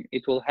that dream,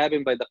 it will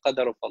happen by the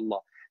qadar of Allah.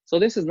 So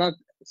this is not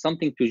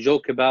something to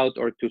joke about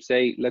or to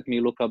say, let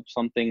me look up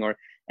something,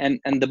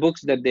 and the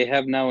books that they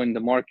have now in the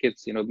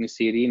markets, Ibn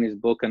Sirin's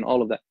book and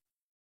all of that.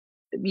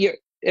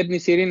 Ibn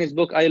Sirin's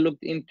book, I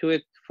looked into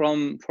it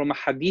from a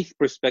hadith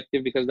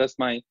perspective, because that's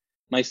my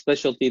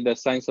specialty, the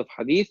science of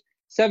hadith.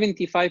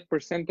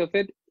 75% of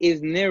it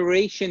is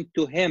narration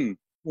to him,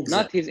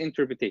 not his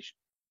interpretation.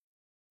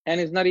 And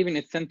it's not even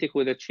authentic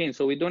with a chain.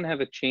 So we don't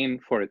have a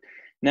chain for it.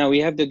 Now we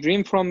have the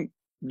dream from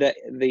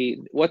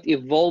what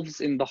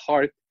evolves in the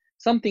heart,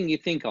 something you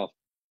think of.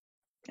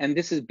 And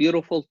this is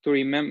beautiful to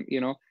remember,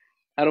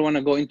 I don't want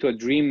to go into a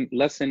dream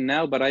lesson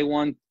now, but I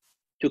want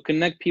to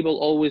connect people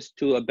always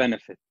to a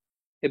benefit.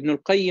 Ibn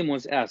al-Qayyim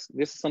was asked,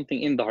 this is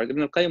something in the heart.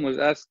 Ibn al-Qayyim was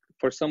asked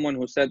for someone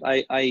who said,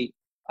 I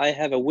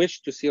have a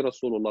wish to see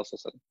Rasulullah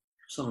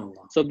sallallahu.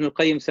 So Ibn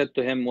al-Qayyim said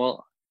to him,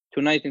 well,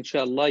 tonight,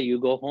 inshallah, you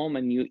go home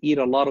and you eat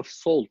a lot of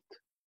salt,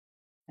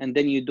 and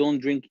then you don't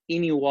drink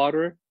any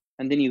water,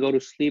 and then you go to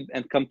sleep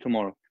and come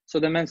tomorrow. So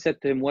the man said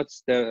to him,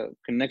 what's the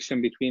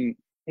connection between?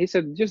 He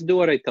said, just do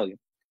what I tell you.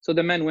 So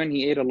the man, when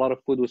he ate a lot of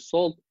food with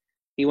salt,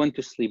 he went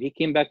to sleep. He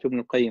came back to Ibn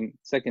al-Qayyim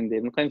second day.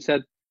 Ibn al-Qayyim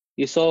said,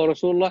 you saw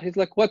Rasulullah? He's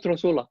like, what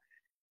Rasulullah?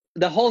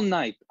 The whole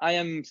night, I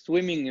am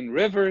swimming in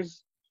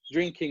rivers,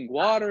 drinking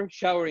water,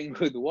 showering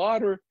with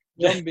water,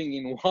 jumping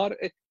in water.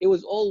 It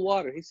was all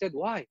water. He said,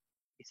 why?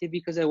 He said,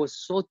 because I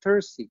was so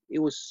thirsty. It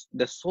was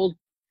the salt.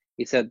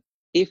 He said,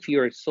 if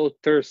you're so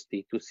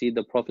thirsty to see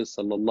the Prophet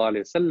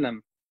ﷺ,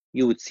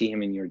 you would see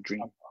him in your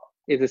dream.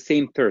 It's the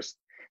same thirst.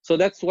 So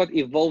that's what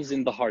evolves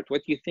in the heart.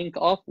 What you think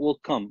of will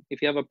come.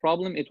 If you have a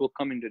problem, it will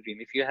come in the dream.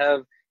 If you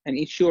have an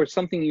issue or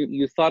something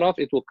you thought of,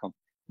 it will come.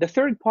 The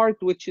third part,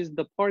 which is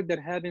the part that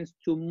happens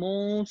to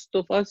most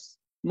of us,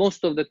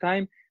 most of the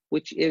time,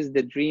 which is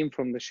the dream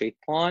from the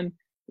shaitan,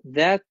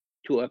 that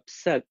to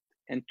upset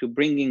and to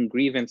bring in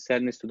grief and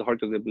sadness to the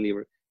heart of the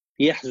believer.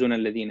 يَحْزُنَ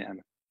الَّذِينَ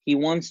آمَنُوا. He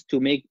wants to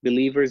make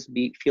believers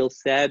feel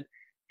sad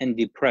and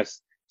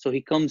depressed. So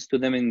he comes to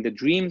them in the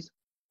dreams,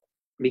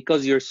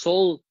 because your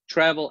soul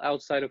travel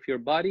outside of your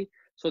body.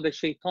 So the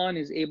shaitan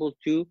is able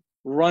to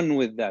run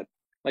with that.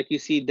 Like you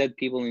see dead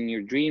people in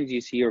your dreams, you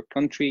see your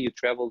country, you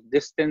travel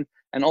distant.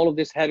 and all of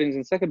this happens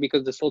in second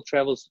because the soul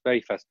travels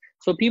very fast.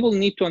 So people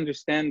need to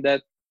understand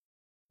that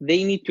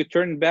they need to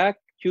turn back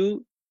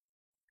to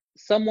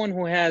someone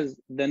who has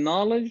the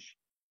knowledge,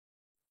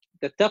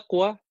 the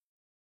taqwa,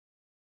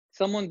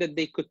 someone that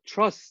they could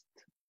trust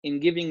in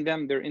giving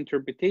them their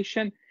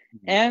interpretation,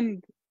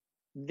 and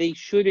they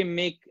shouldn't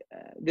make,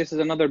 this is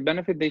another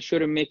benefit, they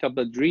shouldn't make up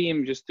a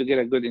dream just to get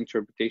a good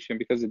interpretation,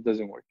 because it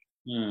doesn't work.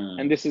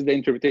 And this is the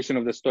interpretation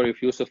of the story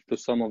of Yusuf to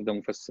some of the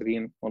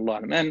Mufassirin, Wallah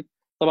alam. And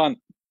طبعا,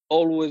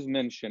 always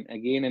mention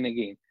again and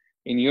again,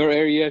 in your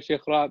area,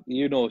 Sheikh Raad,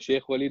 you know,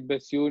 Sheikh Walid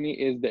Basyouni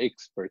is the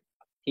expert.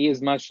 He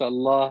is,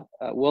 mashallah,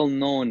 well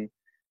known.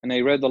 And I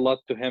read a lot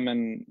to him,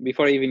 and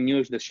before I even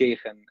knew the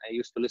Sheikh, and I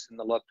used to listen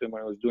a lot to him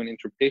when I was doing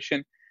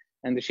interpretation.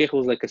 And the Sheikh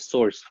was like a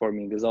source for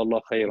me.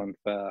 Jazakallah khairan.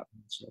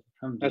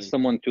 That's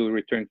someone to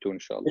return to,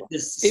 inshallah.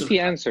 If he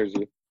answers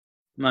you.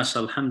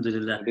 MashaAllah,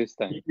 alhamdulillah. This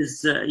time. It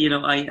is, you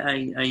know,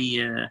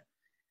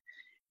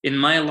 in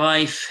my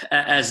life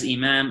as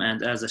Imam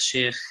and as a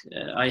Sheikh,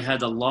 I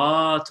had a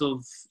lot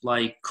of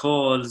like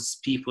calls,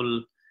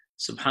 people,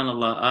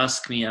 subhanallah,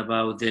 ask me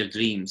about their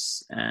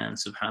dreams. And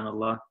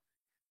subhanallah,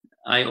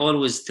 I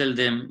always tell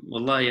them,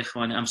 Wallahi,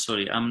 ikhwani, I'm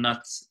sorry, I'm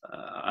not,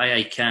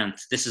 I can't.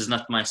 This is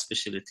not my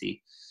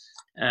specialty.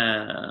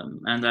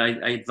 And I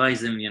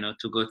advise them, you know,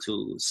 to go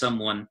to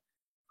someone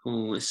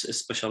who is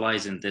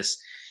specialized in this.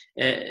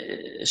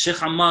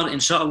 Sheikh Ammar,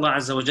 inshallah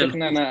azza wa jal.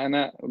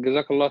 أنا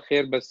جزاkallah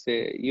khair, but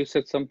you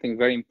said something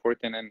very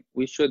important, and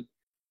we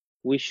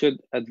should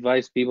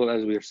advise people,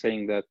 as we are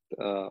saying, that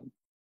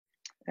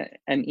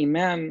an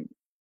imam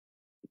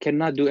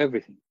cannot do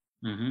everything.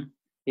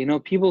 You know,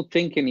 people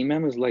think an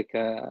imam is like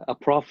a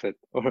prophet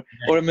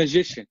or a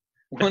magician.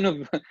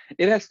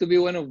 It has to be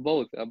one of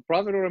both, a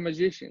prophet or a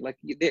magician. Like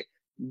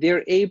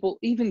they're able,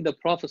 even the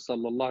Prophet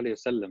sallallahu alaihi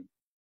wasallam,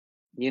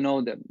 you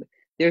know,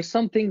 there's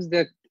some things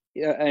that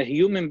a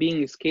human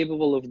being is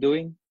capable of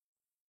doing,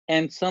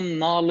 and some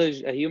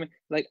knowledge a human,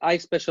 like I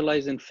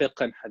specialize in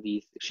fiqh and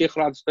hadith, Sheikh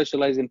Raad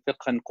specializes in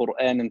fiqh and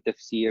Quran and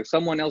tafsir,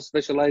 someone else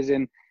specializes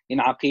in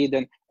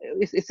aqeedah.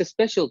 It's a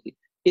specialty.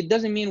 It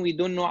doesn't mean we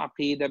don't know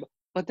aqeedah,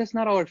 but that's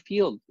not our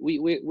field.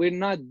 We're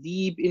not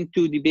deep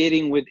into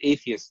debating with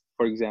atheists,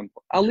 for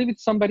example. I'll leave it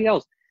to somebody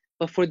else.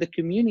 But for the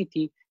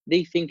community,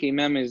 they think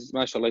Imam is,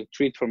 mashallah,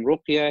 treat from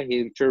ruqya, he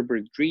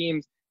interprets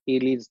dreams, he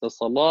leads the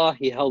salah,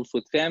 he helps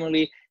with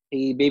family,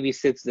 he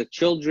babysits the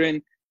children,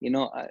 you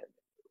know,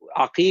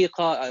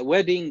 aqiqah,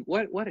 wedding,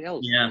 what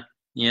else?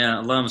 Yeah,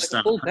 Allah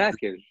musta'an. Full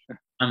package.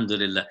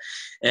 Alhamdulillah.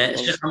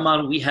 Sheikh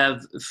Ammar, we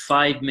have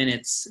 5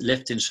 minutes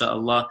left,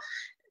 inshallah.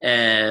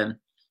 In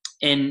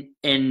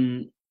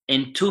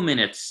 2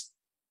 minutes,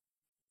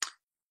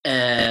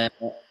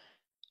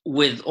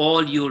 with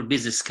all your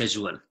busy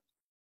schedule,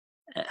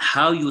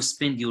 how you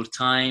spend your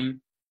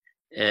time,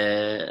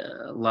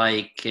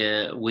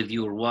 with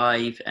your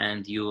wife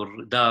and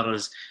your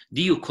daughters?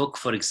 Do you cook,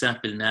 for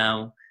example,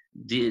 now?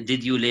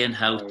 Did you learn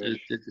how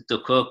to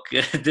cook?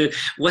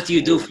 What do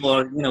you do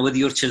for, you know, with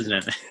your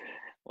children?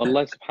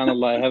 Wallah,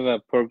 subhanallah, I have a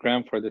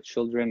program for the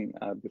children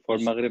before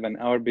Maghrib, an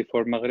hour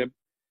before Maghrib,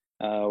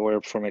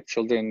 where for my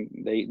children,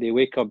 they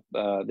wake up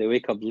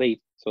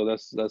late, so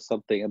that's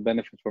something, a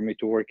benefit for me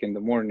to work in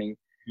the morning.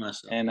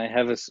 And I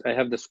have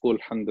the school,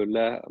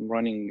 alhamdulillah. I'm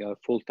running a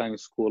full-time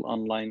school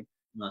online.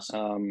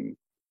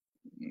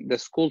 The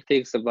school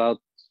takes about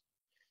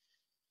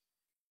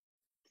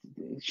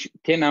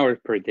 10 hours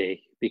per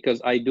day,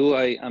 because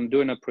I'm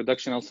doing a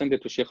production. I'll send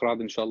it to Sheikh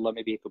Raad, inshallah.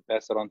 Maybe he could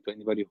pass it on to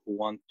anybody who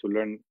wants to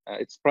learn.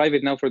 It's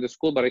private now for the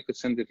school, but I could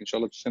send it,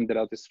 inshallah, to send it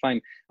out. It's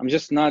fine. I'm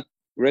just not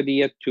ready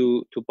yet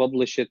to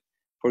publish it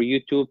for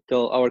YouTube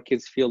till our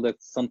kids feel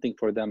that's something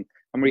for them.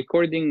 I'm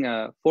recording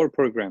 4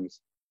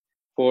 programs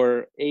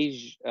for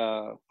age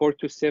 4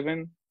 to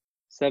 7,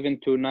 7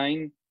 to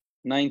 9,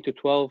 9 to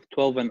 12,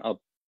 12 and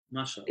up.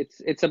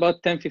 It's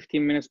about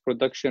 10-15 minutes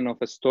production of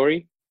a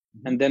story,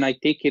 and then I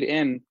take it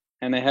in,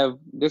 and I have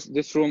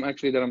this room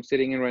actually that I'm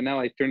sitting in right now.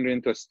 I turned it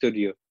into a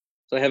studio.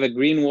 So I have a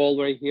green wall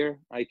right here.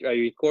 I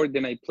record,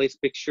 then I place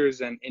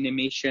pictures and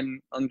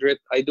animation under it.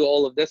 I do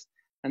all of this,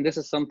 and this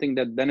is something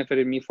that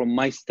benefited me from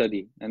my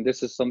study. And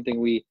this is something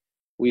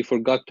we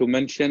forgot to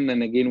mention,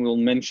 and again we'll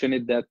mention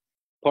it, that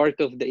part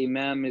of the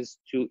imam is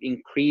to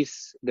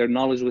increase their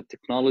knowledge with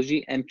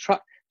technology and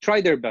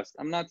try their best.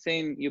 I'm not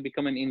saying you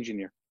become an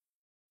engineer.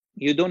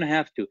 You don't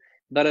have to,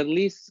 but at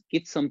least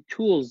get some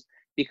tools,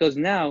 because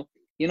now,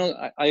 you know,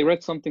 I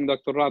read something,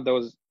 Dr. Raad, that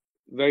was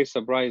very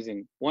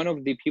surprising. One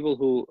of the people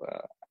who,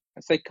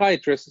 a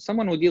psychiatrist,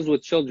 someone who deals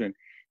with children,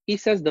 he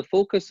says the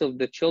focus of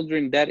the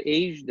children that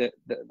age, the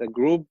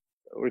group,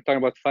 we're talking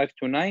about 5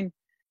 to 9,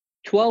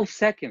 12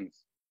 seconds.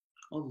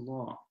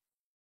 Allah.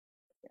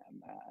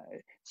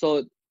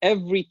 So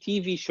every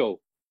TV show,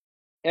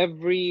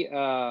 every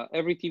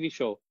TV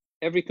show,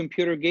 every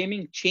computer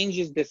gaming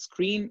changes the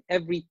screen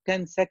every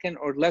 10 seconds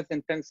or less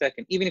than 10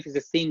 seconds, even if it's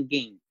the same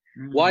game.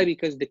 Why?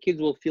 Because the kids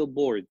will feel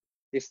bored.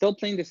 They're still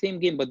playing the same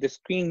game, but the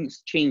screen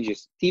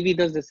changes. TV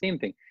does the same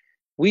thing.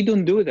 We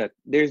don't do that.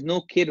 There's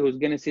no kid who's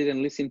going to sit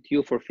and listen to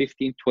you for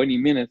 15, 20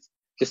 minutes.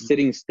 just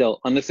sitting still,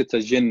 unless it's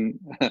a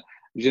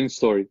jinn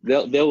story.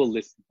 They will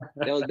listen.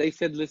 They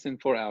said listen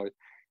 4 hours.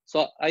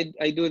 So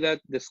I do that,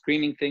 the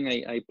screening thing.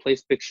 I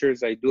place pictures,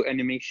 I do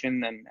animation,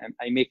 and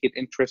I make it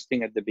interesting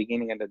at the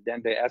beginning and at the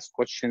end. I ask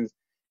questions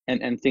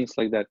and things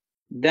like that.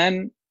 Then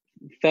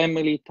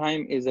family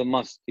time is a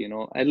must, you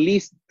know, at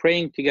least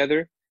praying together,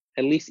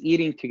 at least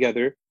eating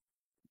together,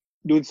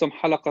 doing some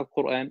halaqa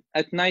Quran.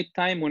 At night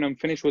time, when I'm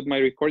finished with my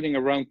recording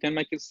around 10,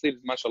 my kids sleep,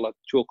 mashallah,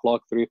 2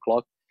 o'clock, 3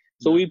 o'clock.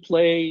 So we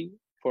play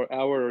for an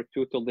hour or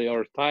two till they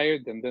are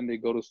tired, and then they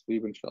go to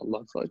sleep,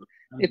 inshallah. So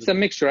it's a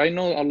mixture. I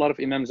know a lot of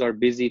imams are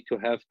busy to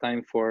have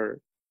time for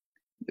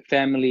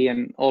family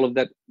and all of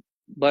that,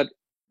 but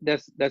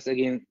that's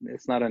again,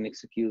 it's not an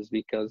excuse,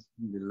 because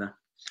Nuh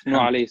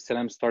alayhi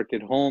salam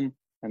started home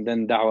and then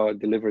da'wah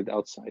delivered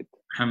outside.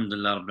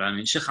 Alhamdulillah Rabbil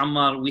Alameen. Sheikh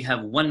Ammar, we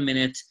have 1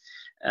 minute.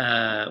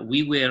 We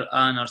were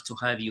honored to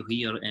have you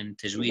here in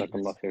Tajweed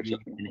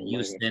in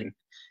Houston.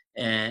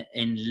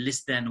 In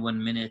less than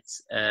 1 minute,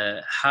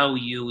 how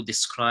you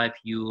describe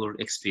your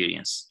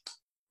experience?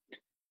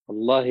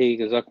 Wallahi,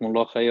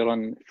 jazakumullah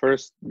khairan.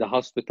 First, the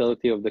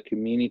hospitality of the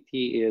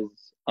community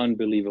is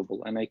unbelievable,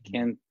 and I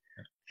can't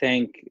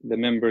thank the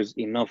members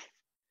enough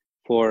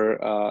for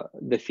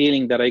the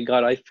feeling that I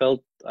got. I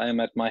felt I am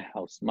at my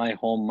house, my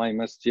home, my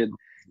masjid,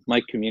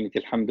 my community,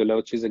 alhamdulillah,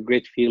 which is a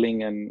great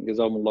feeling, and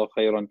jazakumullah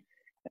khairan.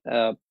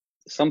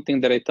 Something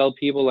that I tell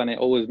people, and I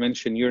always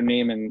mention your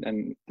name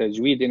and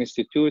Tajweed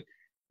Institute,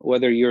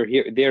 whether you're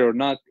there or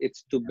not,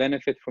 it's to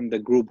benefit from the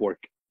group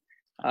work.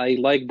 I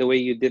like the way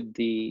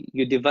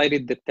you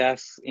divided the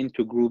tasks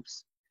into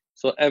groups.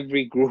 So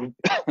every group,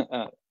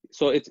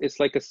 so it's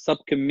like a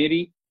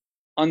subcommittee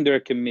under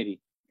a committee.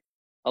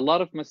 A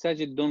lot of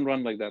masajid don't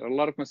run like that. A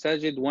lot of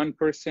masajid, one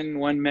person,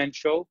 one man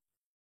show.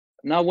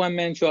 Not one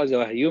man show as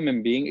a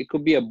human being. It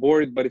could be a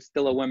board, but it's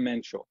still a one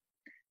man show.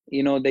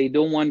 You know, they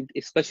don't want,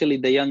 especially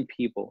the young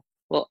people.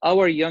 Well,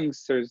 our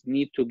youngsters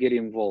need to get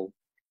involved.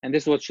 And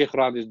this is what Sheikh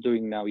Raad is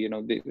doing now. You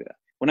know,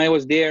 when I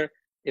was there,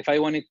 if I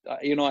wanted,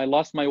 you know, I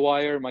lost my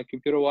wire, my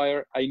computer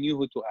wire, I knew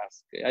who to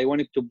ask. I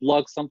wanted to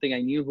blog something, I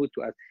knew who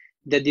to ask.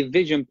 The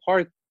division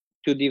part,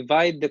 to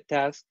divide the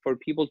task for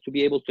people to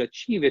be able to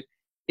achieve it,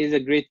 is a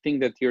great thing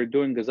that you're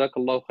doing.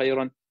 Jazakallah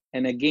khairan.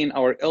 And again,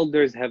 our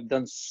elders have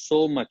done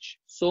so much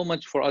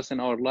for us in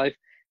our life.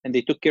 And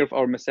they took care of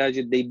our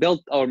masajid. They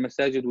built our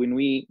masajid when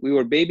we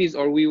were babies,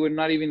 or we were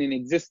not even in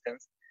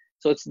existence.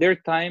 So it's their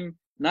time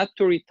not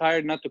to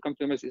retire, not to come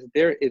to the masjid.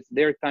 It's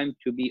their time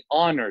to be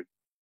honored.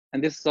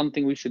 And this is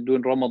something we should do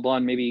in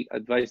Ramadan, maybe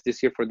advice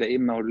this year for the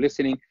imam who are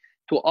listening,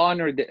 to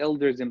honor the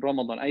elders in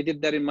Ramadan. I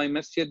did that in my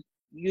masjid.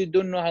 You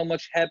don't know how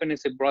much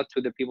happiness it brought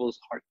to the people's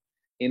heart,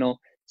 you know.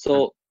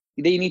 So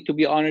they need to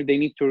be honored. They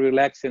need to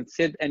relax and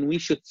sit, and we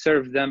should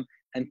serve them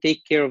and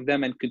take care of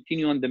them and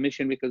continue on the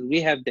mission, because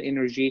we have the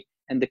energy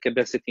and the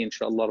capacity,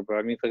 inshallah.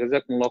 May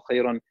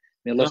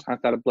Allah subhanahu wa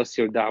ta'ala bless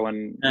your da'wah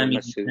and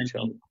masjid,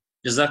 inshallah.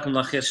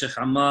 Jazakumullah khair, Sheikh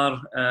Ammar.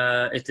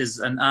 It is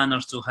an honor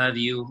to have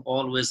you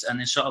always, and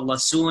inshallah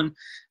soon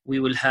we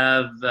will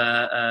have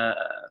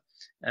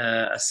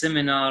a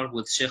seminar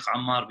with Sheikh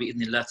Ammar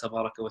bi'idhnillah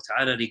tabaraka wa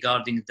ta'ala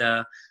regarding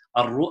the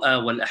الرؤى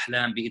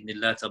والأحلام بإذن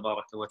الله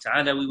تبارك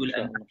وتعالى. We will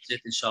announce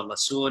it inshallah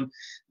soon.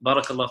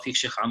 Barakallah fiqh,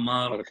 Sheikh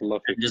Ammar.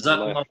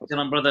 Jazakumullah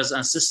khairan, brothers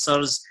and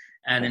sisters.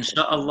 And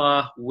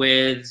inshallah,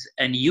 with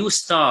a new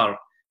star,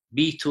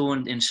 be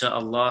tuned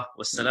inshallah.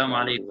 Wassalamu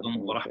alaikum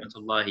wa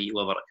rahmatullahi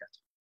wa barakatuh.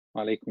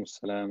 Wa alaikum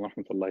assalam wa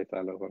rahmatullahi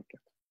ta'ala wa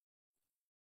barakatuh.